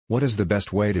What is the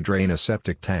best way to drain a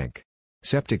septic tank?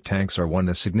 Septic tanks are one of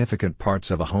the significant parts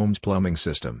of a home's plumbing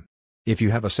system. If you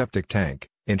have a septic tank,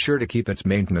 ensure to keep its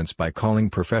maintenance by calling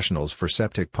professionals for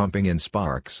septic pumping and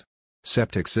sparks.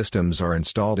 Septic systems are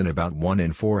installed in about 1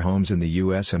 in 4 homes in the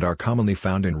U.S. and are commonly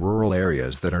found in rural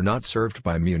areas that are not served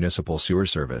by municipal sewer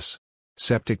service.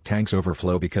 Septic tanks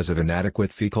overflow because of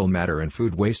inadequate fecal matter and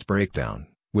food waste breakdown,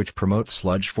 which promotes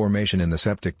sludge formation in the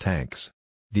septic tanks.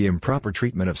 The improper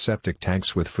treatment of septic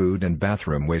tanks with food and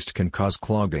bathroom waste can cause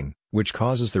clogging, which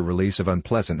causes the release of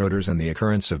unpleasant odors and the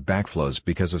occurrence of backflows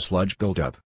because of sludge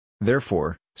buildup.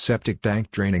 Therefore, septic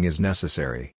tank draining is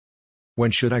necessary.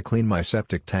 When should I clean my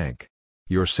septic tank?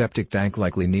 Your septic tank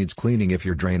likely needs cleaning if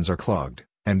your drains are clogged,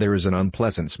 and there is an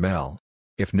unpleasant smell.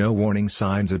 If no warning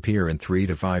signs appear in 3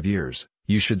 to 5 years,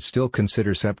 you should still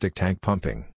consider septic tank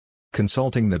pumping.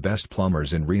 Consulting the best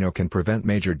plumbers in Reno can prevent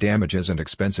major damages and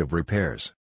expensive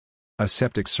repairs. A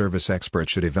septic service expert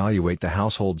should evaluate the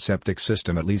household septic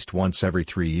system at least once every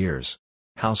 3 years.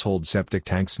 Household septic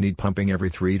tanks need pumping every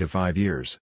 3 to 5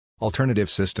 years. Alternative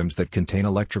systems that contain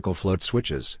electrical float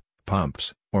switches,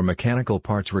 pumps, or mechanical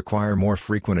parts require more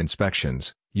frequent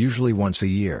inspections, usually once a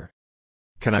year.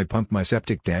 Can I pump my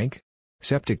septic tank?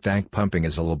 Septic tank pumping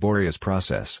is a laborious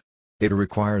process. It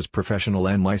requires professional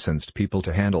and licensed people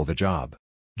to handle the job.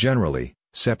 Generally,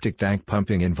 septic tank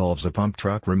pumping involves a pump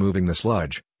truck removing the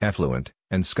sludge, effluent,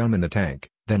 and scum in the tank,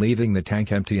 then leaving the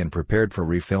tank empty and prepared for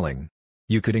refilling.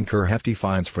 You could incur hefty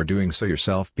fines for doing so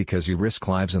yourself because you risk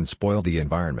lives and spoil the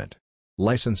environment.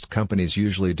 Licensed companies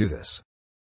usually do this.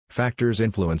 Factors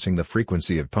influencing the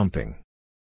frequency of pumping.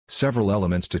 Several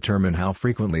elements determine how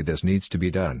frequently this needs to be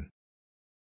done.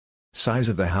 Size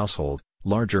of the household.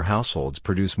 Larger households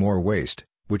produce more waste,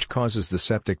 which causes the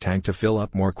septic tank to fill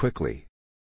up more quickly.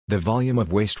 The volume of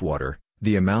wastewater.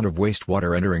 The amount of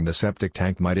wastewater entering the septic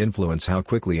tank might influence how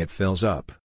quickly it fills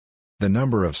up. The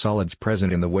number of solids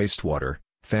present in the wastewater.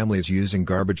 Families using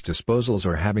garbage disposals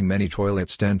or having many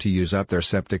toilets tend to use up their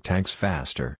septic tanks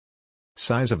faster.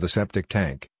 Size of the septic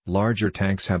tank. Larger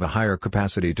tanks have a higher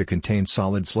capacity to contain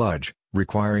solid sludge,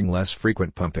 requiring less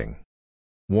frequent pumping.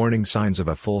 Warning signs of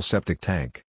a full septic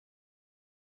tank.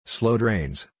 Slow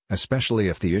drains, especially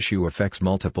if the issue affects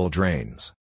multiple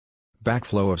drains.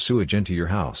 Backflow of sewage into your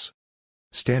house.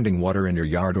 Standing water in your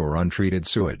yard or untreated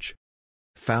sewage.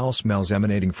 Foul smells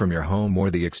emanating from your home or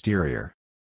the exterior.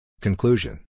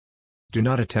 Conclusion. Do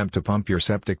not attempt to pump your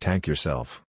septic tank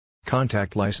yourself.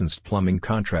 Contact licensed plumbing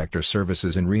contractor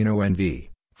services in Reno, NV,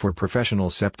 for professional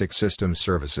septic system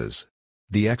services.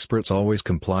 The experts always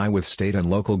comply with state and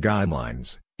local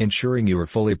guidelines, ensuring you are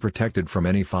fully protected from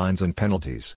any fines and penalties.